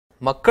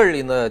மக்கள்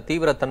இந்த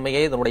தீவிரத்தன்மையை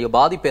இதனுடைய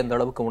பாதிப்பு எந்த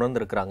அளவுக்கு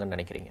உணர்ந்திருக்கிறாங்கன்னு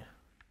நினைக்கிறீங்க?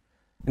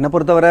 என்னை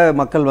பொறுத்தவரை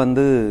மக்கள்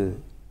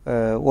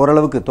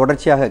ஓரளவுக்கு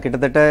தொடர்ச்சியாக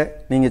கிட்டத்தட்ட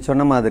நீங்கள்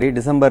சொன்ன மாதிரி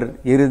டிசம்பர்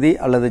இறுதி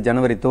அல்லது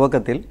ஜனவரி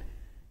துவக்கத்தில்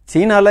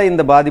சீனாவில்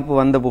இந்த பாதிப்பு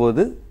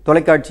வந்தபோது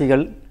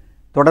தொலைக்காட்சிகள்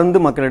தொடர்ந்து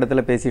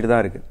மக்களிடத்தில் பேசிட்டு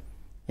தான் இருக்கு.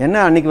 என்ன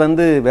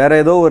அன்னைக்கு வேற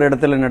ஏதோ ஒரு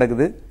இடத்துல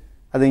நடக்குது,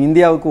 அது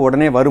இந்தியாவுக்கு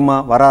உடனே வருமா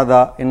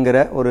வராதா என்கிற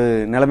ஒரு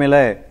நிலைமையில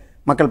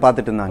மக்கள்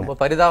பார்த்துட்டு இருந்தாங்க.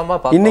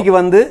 இன்னைக்கு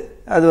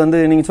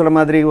அது நீங்க சொல்ல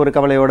மாதிரி ஒரு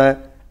கவலையோட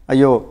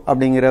ஐயோ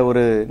அப்படிங்கிற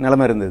ஒரு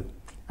நிலைமை இருந்தது.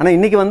 ஆனால்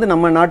இன்னைக்கு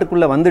நம்ம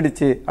நாட்டுக்குள்ள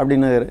வந்துடுச்சு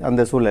அப்படின்னு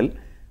அந்த சூழல்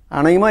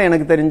அநேகமா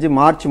எனக்கு தெரிஞ்சு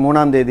மார்ச்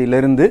 3ஆம்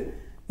தேதியிலிருந்து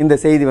இந்த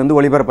செய்தி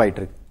ஒளிபரப்பாயிட்டு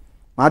இருக்கு.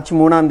 மார்ச்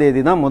 3ஆம்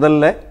தேதி தான்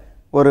முதல்ல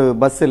ஒரு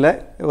பஸ்ஸில்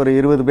ஒரு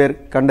 20 பேர்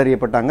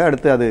கண்டறியப்பட்டாங்க.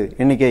 அடுத்து அது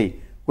எண்ணிக்கை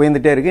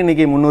உயர்ந்துட்டே இருக்கு.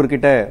 இன்னைக்கு 300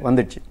 கிட்ட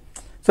வந்துடுச்சு.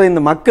 ஸோ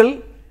இந்த மக்கள்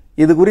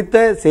இது குறித்த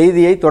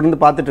செய்தியை தொடர்ந்து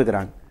பார்த்துட்டு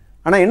இருக்கிறாங்க.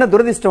 ஆனால் என்ன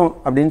துரதிர்ஷ்டம்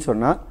அப்படின்னு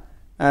சொன்னா,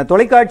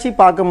 தொலைக்காட்சி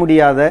பார்க்க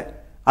முடியாத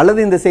அல்லது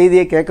இந்த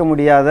செய்தியை கேட்க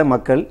முடியாத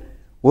மக்கள்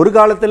ஒரு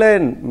காலத்தில்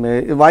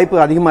வாய்ப்பு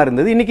அதிகமாக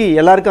இருந்தது. இன்னைக்கு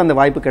எல்லாருக்கும் அந்த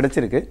வாய்ப்பு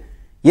கிடைச்சிருக்கு.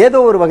 ஏதோ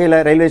ஒரு வகையில்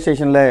ரயில்வே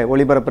ஸ்டேஷனில்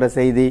ஒளிபரப்புற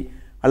செய்தி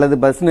அல்லது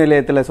பஸ்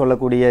நிலையத்தில்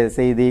சொல்லக்கூடிய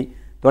செய்தி,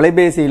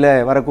 தொலைபேசியில்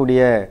வரக்கூடிய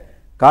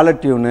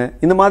காலர் டியூனு,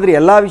 இந்த மாதிரி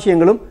எல்லா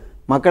விஷயங்களும்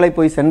மக்களை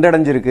போய்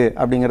சென்றடைஞ்சிருக்கு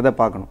அப்படிங்கிறத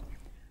பார்க்கணும்.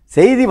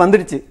 செய்தி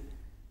வந்துடுச்சு,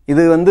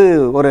 இது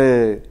ஒரு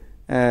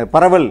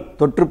பரவல்,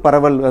 தொற்று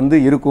பரவல்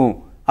இருக்கும்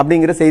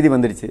அப்படிங்கிற செய்தி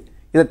வந்துடுச்சு.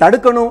 இதை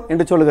தடுக்கணும்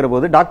என்று சொல்லுகிற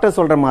போது டாக்டர்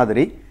சொல்ற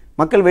மாதிரி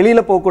மக்கள் வெளியில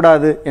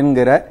போகக்கூடாது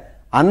என்கிற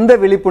அந்த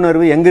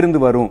விழிப்புணர்வு எங்கிருந்து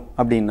வரும்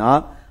அப்படின்னா,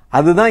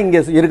 அதுதான் இங்க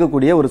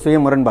இருக்கக்கூடிய ஒரு சுய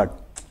முரண்பாடு.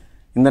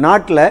 இந்த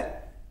நாட்டில்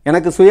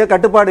எனக்கு சுய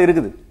கட்டுப்பாடு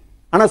இருக்குது,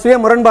 ஆனா சுய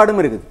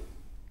முரண்பாடும் இருக்குது.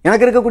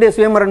 எனக்கு இருக்கக்கூடிய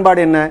சுய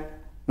முரண்பாடு என்ன,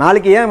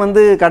 நாளைக்கு ஏன்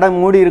கடை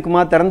மூடி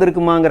இருக்குமா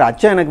திறந்திருக்குமாங்கிற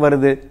அச்சம் எனக்கு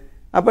வருது.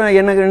 அப்ப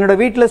என்னோட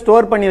வீட்டில்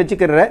ஸ்டோர் பண்ணி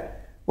வச்சுக்கிற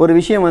ஒரு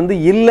விஷயம்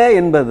இல்லை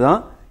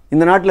என்பதுதான்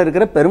இந்த நாட்டில்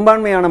இருக்கிற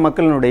பெரும்பான்மையான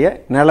மக்களினுடைய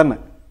நிலைமை.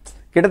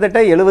 கிட்டத்தட்ட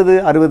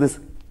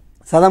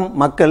 70-60%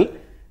 மக்கள்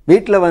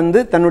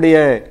வீட்டில் தன்னுடைய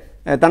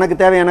தனக்கு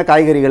தேவையான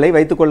காய்கறிகளை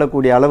வைத்துக்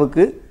கொள்ளக்கூடிய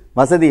அளவுக்கு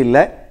வசதி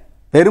இல்லை.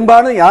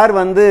 பெரும்பாலும் யார்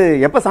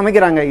எப்ப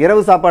சமைக்கிறாங்க,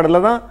 இரவு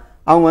சாப்பாடுல தான்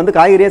அவங்க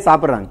காய்கறியை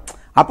சாப்பிட்றாங்க.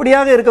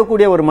 அப்படியாக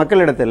இருக்கக்கூடிய ஒரு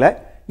மக்களிடத்துல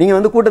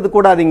நீங்க கூட்டத்துக்கு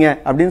கூடாதீங்க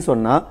அப்படின்னு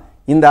சொன்னா,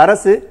 இந்த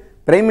அரசு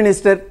பிரைம்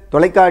மினிஸ்டர்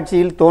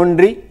தொலைக்காட்சியில்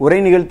தோன்றி உரை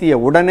நிகழ்த்திய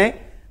உடனே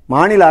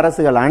மாநில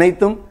அரசுகள்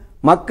அனைத்தும்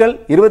மக்கள்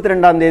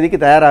 22ஆம் தேதிக்கு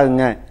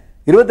தயாராகுங்க,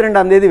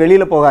 22ஆம் தேதி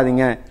வெளியில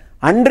போகாதீங்க,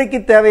 அன்றைக்கு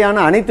தேவையான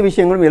அனைத்து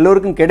விஷயங்களும்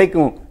எல்லோருக்கும்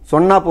கிடைக்கும்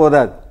சொன்னா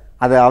போதாது,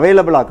 அதை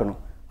அவைலபிள் ஆக்கணும்,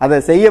 அதை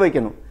செய்ய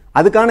வைக்கணும்,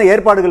 அதுக்கான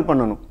ஏற்பாடுகள்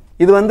பண்ணணும்.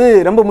 இது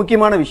ரொம்ப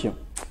முக்கியமான விஷயம்.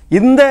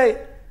 இந்த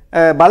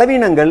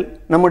பலவீனங்கள்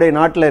நம்முடைய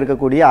நாட்டில்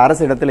இருக்கக்கூடிய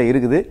அரசு இடத்துல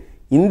இருக்குது.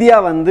 இந்தியா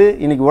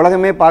இன்னைக்கு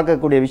உலகமே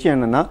பார்க்கக்கூடிய விஷயம்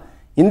என்னன்னா,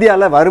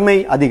 இந்தியாவில் வறுமை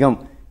அதிகம்,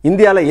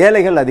 இந்தியாவில்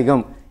ஏழைகள்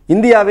அதிகம்,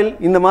 இந்தியாவில்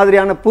இந்த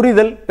மாதிரியான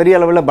புரிதல் பெரிய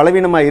அளவில்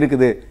பலவீனமா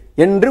இருக்குது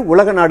என்று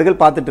உலக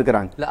நாடுகள் பார்த்துட்டு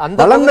இருக்கிறாங்க.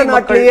 வளர்ந்த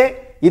நாட்டிலேயே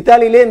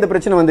இத்தாலியிலே இந்த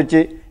பிரச்சனை வந்துச்சு,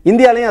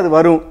 இந்தியாலையும் அது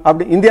வரும்,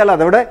 அப்படி இந்தியாவில்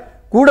அதை விட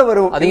கூட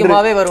வரும்,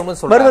 அதிகமாவே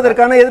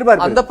வருவதற்கான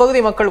எதிர்பார்ப்பு. அந்த பகுதி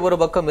மக்கள் ஒரு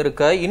பக்கம்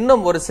இருக்க,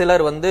 இன்னும் ஒரு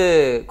சிலர்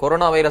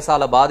கொரோனா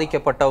வைரஸால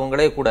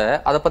பாதிக்கப்பட்டவங்களே கூட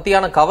அதை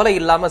பத்தியான கவலை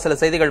இல்லாம சில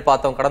செய்திகள்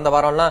பார்த்தோம். கடந்த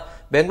வாரம்லாம்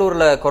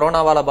பெங்களூர்ல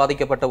கொரோனாவால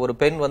பாதிக்கப்பட்ட ஒரு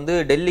பெண்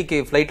டெல்லிக்கு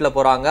பிளைட்ல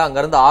போறாங்க, அங்க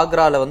இருந்து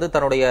ஆக்ரால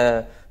தன்னுடைய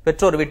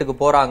பெற்றோர் வீட்டுக்கு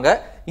போறாங்க.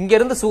 இங்க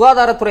இருந்து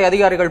சுகாதாரத்துறை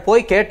அதிகாரிகள்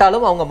போய்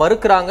கேட்டாலும் அவங்க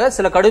மறுக்கிறாங்க.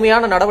 சில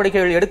கடுமையான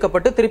நடவடிக்கைகள்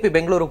எடுக்கப்பட்டு திருப்பி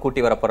பெங்களூரு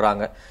கூட்டி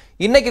வரப்படுறாங்க.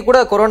 இன்னைக்கு கூட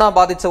கொரோனா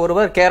பாதிச்ச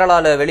ஒருவர்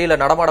கேரளால வெளியில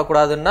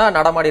நடமாடக்கூடாதுன்னா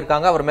நடமாடி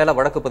இருக்காங்க, அவர் மேல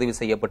வழக்கு பதிவு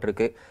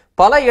செய்யப்பட்டிருக்கு.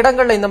 பல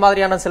இடங்கள்ல இந்த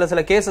மாதிரியான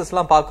சில கேசஸ்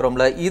எல்லாம்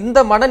பாக்குறோம்ல.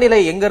 இந்த மனநிலை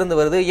எங்க இருந்து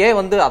வருது?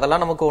 ஏன்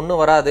அதெல்லாம் நமக்கு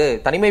ஒண்ணும் வராது,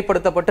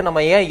 தனிமைப்படுத்தப்பட்டு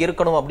நம்ம ஏன்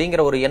இருக்கணும்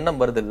அப்படிங்கிற ஒரு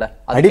எண்ணம் வருது இல்ல?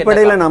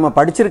 அடிப்படையில நாம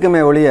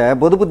படிச்சிருக்கமே ஒழிய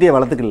பொது புத்தியை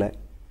வளர்த்துக்கல.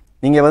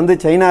 நீங்க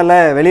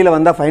சைனால வெளியில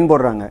வந்தா ஃபைன்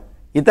போடுறாங்க,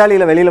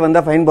 இத்தாலியில வெளியில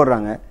வந்தா ஃபைன்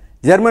போடுறாங்க,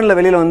 ஜெர்மன்ல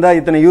வெளியில வந்தா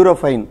இத்தனை யூரோ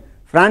ஃபைன்,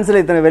 பிரான்ஸ்ல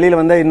இத்தனை வெளியில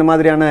வந்தா இந்த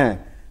மாதிரியான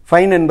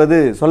ஃபைன் என்பது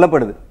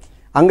சொல்லப்படுது.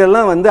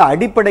 அங்கெல்லாம்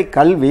அடிப்படை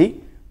கல்வி,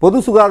 பொது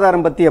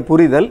சுகாதாரம் பற்றிய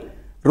புரிதல்,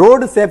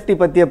 ரோடு சேஃப்டி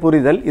பற்றிய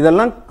புரிதல்,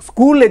 இதெல்லாம்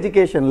ஸ்கூல்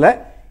எஜுகேஷன்ல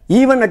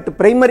ஈவன் அட்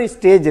பிரைமரி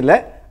ஸ்டேஜில்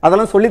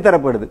அதெல்லாம்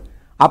சொல்லித்தரப்படுது.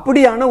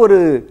 அப்படியான ஒரு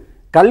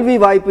கல்வி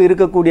வாய்ப்பு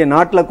இருக்கக்கூடிய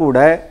நாட்டில் கூட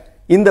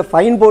இந்த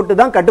ஃபைன் போட்டு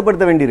தான்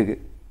கட்டுப்படுத்த வேண்டியிருக்கு.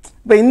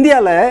 இப்போ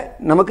இந்தியாவில்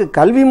நமக்கு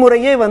கல்வி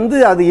முறையே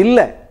அது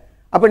இல்லை.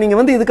 அப்ப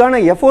நீங்க இதுக்கான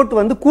எஃபோர்ட்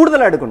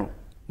கூடுதலா எடுக்கணும்.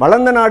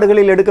 வளர்ந்த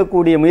நாடுகளில்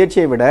எடுக்கக்கூடிய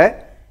முயற்சியை விட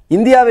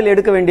இந்தியாவில்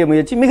எடுக்க வேண்டிய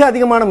முயற்சி மிக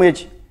அதிகமான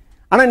முயற்சி.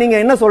 ஆனா நீங்க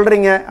என்ன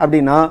சொல்றீங்க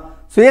அப்படின்னா,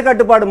 சுய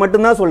கட்டுப்பாடு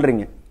மட்டும்தான்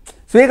சொல்றீங்க.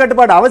 சுய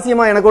கட்டுப்பாடு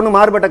அவசியமா? எனக்கு ஒன்றும்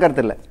மாறுபட்ட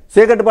கருத்து இல்லை.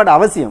 சுய கட்டுப்பாடு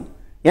அவசியம்.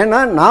 ஏன்னா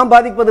நான்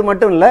பாதிப்பது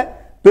மட்டும் இல்ல,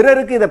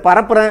 பிறருக்கு இதை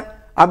பரப்புறேன்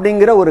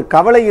அப்படிங்கிற ஒரு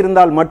கவலை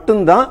இருந்தால்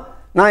மட்டும்தான்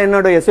நான்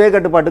என்னுடைய சுய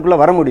கட்டுப்பாட்டுக்குள்ள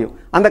வர முடியும்.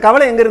 அந்த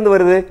கவலை எங்கிருந்து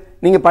வருது?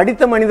 நீங்க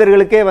படித்த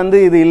மனிதர்களுக்கே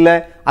இது இல்லை.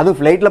 அதுவும்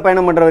பிளைட்ல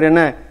பயணம் பண்றவர்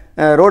என்ன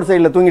ரோட்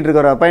சைடில் தூங்கிட்டு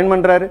இருக்கிறவரா பயணம்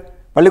பண்றாரு,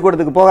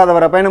 பள்ளிக்கூடத்துக்கு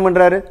போகாதவரா பயணம்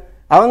பண்றாரு?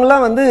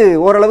 அவங்கெல்லாம்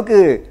ஓரளவுக்கு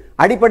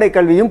அடிப்படை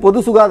கல்வியும் பொது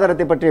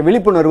சுகாதாரத்தை பற்றிய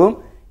விழிப்புணர்வும்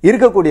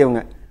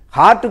இருக்கக்கூடியவங்க.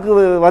 ஹார்ட்டுக்கு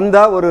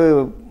வந்தா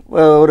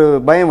ஒரு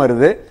பயம்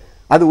வருது,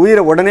 அது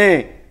உயிரை உடனே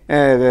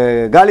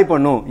காலி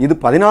பண்ணும், இது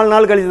 14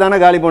 நாள் கழிச்சு தானே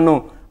காலி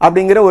பண்ணும்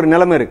அப்படிங்கிற ஒரு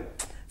நிலைமை இருக்கு.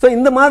 ஸோ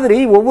இந்த மாதிரி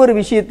ஒவ்வொரு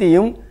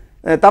விஷயத்தையும்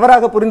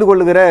தவறாக புரிந்து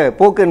கொள்ளுகிற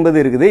போக்கு என்பது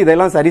இருக்குது.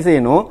 இதெல்லாம் சரி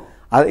செய்யணும்.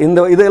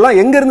 இதெல்லாம்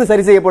எங்கிருந்து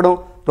சரி செய்யப்படும்?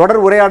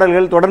 தொடர்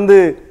உரையாடல்கள், தொடர்ந்து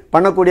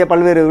பண்ணக்கூடிய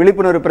பல்வேறு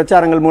விழிப்புணர்வு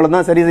பிரச்சாரங்கள் மூலம்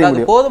தான் சரி செய்ய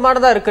முடியும்.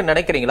 போதுமானதா இருக்குன்னு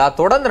நினைக்கிறீங்களா?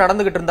 தொடர்ந்து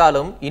நடந்துகிட்டு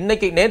இருந்தாலும்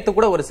இன்னைக்கு நேத்து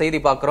கூட ஒரு செய்தி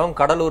பாக்குறோம்.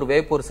 கடலூர்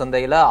வேப்பூர்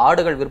சந்தையில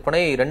ஆடுகள்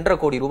விற்பனை 2.5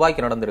 கோடி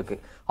ரூபாய்க்கு நடந்திருக்கு.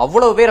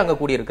 அவ்வளவு பேர் அங்க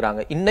கூடி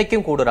இருக்கிறாங்க.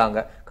 இன்னைக்கும்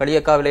கூடுறாங்க.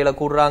 களியக்காவிலையில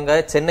கூடுறாங்க.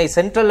 சென்னை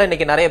சென்ட்ரல்ல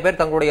இன்னைக்கு நிறைய பேர்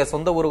தங்களுடைய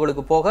சொந்த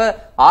ஊர்களுக்கு போக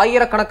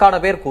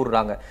ஆயிரக்கணக்கான பேர்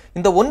கூடுறாங்க.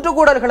 இந்த ஒன்று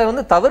கூடல்களை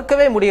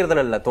தவிர்க்கவே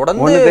முடியறதில்ல. இல்ல,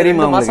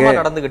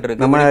 தொடர்ந்து நடந்துகிட்டு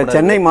இருக்கு. நம்ம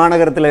சென்னை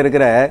மாநகரத்தில்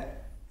இருக்கிற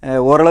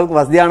ஓரளவுக்கு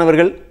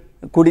வசதியானவர்கள்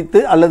குடித்து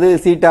அல்லது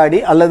சீட்டாடி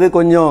அல்லது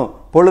கொஞ்சம்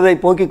பொழுதை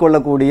போக்கிக்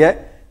கொள்ளக்கூடிய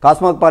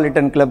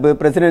காஸ்மோபாலிட்டன் கிளப்,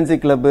 பிரசிடென்சி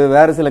கிளப்,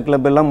 வேறு சில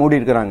கிளப் எல்லாம் மூடி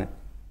இருக்கிறாங்க.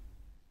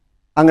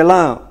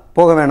 அங்கெல்லாம்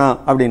போக வேணாம்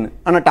அப்படின்னு.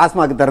 ஆனா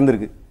டாஸ்மாக்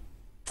திறந்திருக்கு.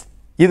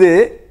 இது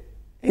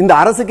இந்த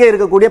அரசுக்கே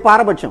இருக்கக்கூடிய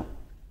பாரபட்சம்.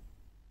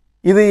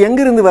 இது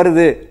எங்கிருந்து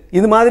வருது?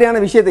 இது மாதிரியான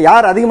விஷயத்தை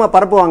யார் அதிகமா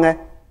பரப்புவாங்க?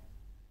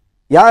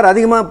 யார்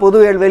அதிகமா பொது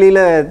வெளியில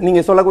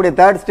நீங்க சொல்லக்கூடிய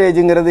தேர்ட்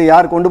ஸ்டேஜ்ங்கிறது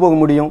யார் கொண்டு போக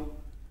முடியும்?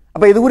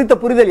 அப்ப இது குறித்த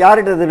புரிதல்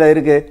யார்கிட்ட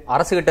இருக்கு?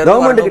 அரசு கிட்ட,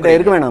 கவர்மெண்ட் கிட்ட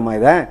இருக்க வேணாமா?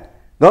 இத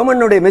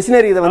கவர்மெண்டோட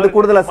மெஷினரி இதை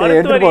கூடுதலா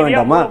எடுத்துட்டு போக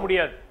வேண்டாமா?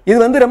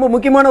 இது ரொம்ப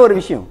முக்கியமான ஒரு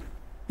விஷயம்.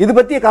 இது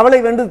பத்திய கவலை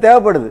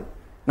தேவைப்படுது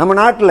நம்ம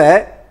நாட்டுல.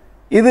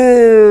 இது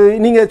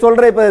நீங்க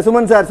சொல்ற இப்ப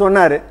சுமன் சார்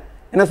சொன்னாரு,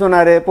 என்ன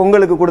சொன்னாரு?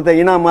 பொங்கலுக்கு கொடுத்த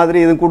இனாம்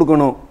மாதிரி இது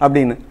கொடுக்கணும்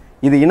அப்படின்னு.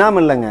 இது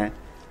இனாம் இல்லைங்க.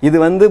 இது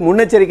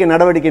முன்னெச்சரிக்கை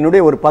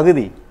நடவடிக்கையினுடைய ஒரு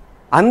பகுதி.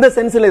 அந்த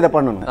சென்ஸ்ல இதை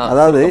பண்ணணும்.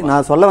 அதாவது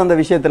நான் சொல்ல வந்த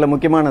விஷயத்துல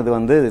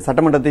முக்கியமானது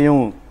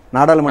சட்டமன்றத்தையும்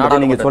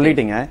நாடாளுமன்றத்தையும் நீங்க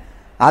சொல்லிட்டீங்க.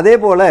 அதே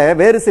போல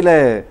வேறு சில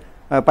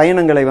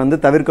பயணங்களை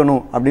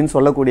தவிர்க்கணும் அப்படின்னு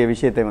சொல்லக்கூடிய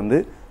விஷயத்தை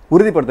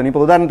உறுதிப்படுத்தணும்.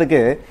 இப்போ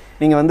உதாரணத்துக்கு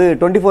நீங்க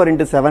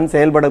 24/7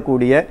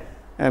 செயல்படக்கூடிய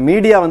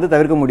மீடியா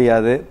தவிர்க்க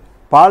முடியாது,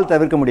 பால்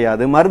தவிர்க்க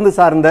முடியாது, மருந்து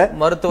சார்ந்த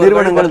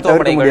நிறுவனங்கள்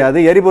தவிர்க்க முடியாது,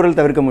 எரிபொருள்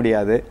தவிர்க்க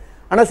முடியாது.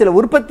 ஆனா சில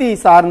உற்பத்தி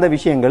சார்ந்த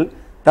விஷயங்கள்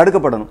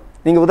தடுக்கப்படணும்.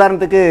 நீங்க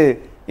உதாரணத்துக்கு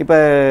இப்ப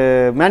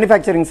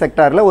மேனுஃபேக்சரிங்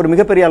செக்டார்ல ஒரு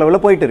மிகப்பெரிய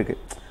அளவில் போயிட்டு இருக்கு.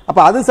 அப்ப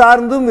அது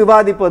சார்ந்தும்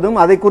விவாதிப்பதும்,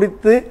 அதை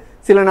குறித்து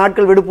சில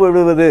நாட்கள் விடுப்பு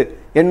விடுவது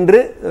என்று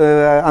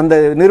அந்த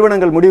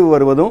நிறுவனங்கள் முடிவு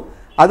வருவதும்,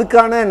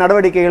 அதுக்கான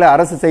நடவடிக்கைகளை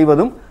அரசு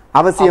செய்வதும்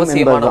அவசியம்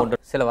என்பதுதான்.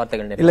 சில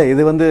வார்த்தைகள் இல்ல,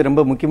 இது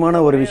ரொம்ப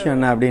முக்கியமான ஒரு விஷயம்.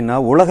 என்ன அப்படின்னா,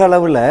 உலக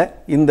அளவுல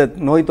இந்த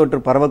நோய் தொற்று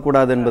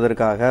பரவக்கூடாது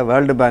என்பதற்காக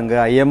வேர்ல்டு பேங்க்,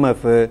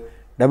 IMF,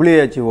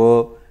 WHO,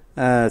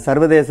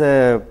 சர்வதேச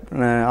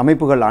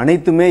அமைப்புகள்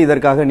அனைத்துமே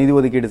இதற்காக நிதி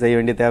ஒதுக்கீடு செய்ய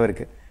வேண்டிய தேவை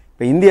இருக்கு.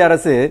 இப்ப இந்திய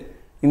அரசு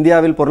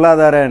இந்தியாவில்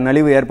பொருளாதார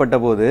நலிவு ஏற்பட்ட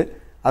போது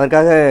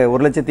அதற்காக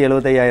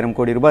 1,75,000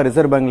 கோடி ரூபாய்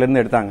ரிசர்வ் பேங்க்ல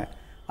இருந்து எடுத்தாங்க.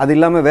 அது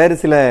இல்லாம வேறு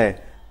சில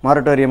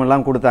மாரட்டோரியம்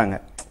எல்லாம் கொடுத்தாங்க.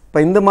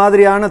 இப்ப இந்த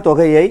மாதிரியான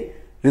தொகையை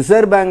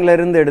ரிசர்வ் பேங்க்ல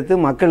இருந்து எடுத்து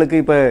மக்களுக்கு,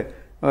 இப்ப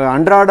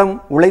அன்றாடம்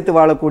உழைத்து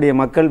வாழக்கூடிய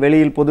மக்கள்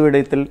வெளியில் பொது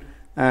இடத்தில்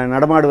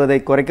நடமாடுவதை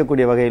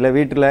குறைக்கக்கூடிய வகையில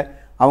வீட்டில்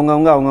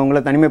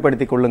அவங்கவுங்களை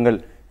தனிமைப்படுத்திக் கொள்ளுங்கள்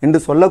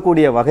என்று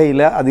சொல்லக்கூடிய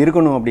வகையில அது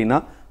இருக்கணும். அப்படின்னா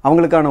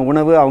அவங்களுக்கான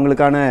உணவு,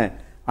 அவங்களுக்கான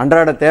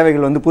அன்றாட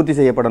தேவைகள் பூர்த்தி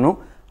செய்யப்படணும்.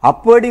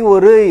 அப்படி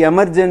ஒரு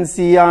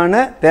எமர்ஜென்சியான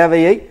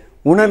தேவையை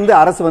உணர்ந்து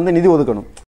அரசு நிதி ஒதுக்கணும்.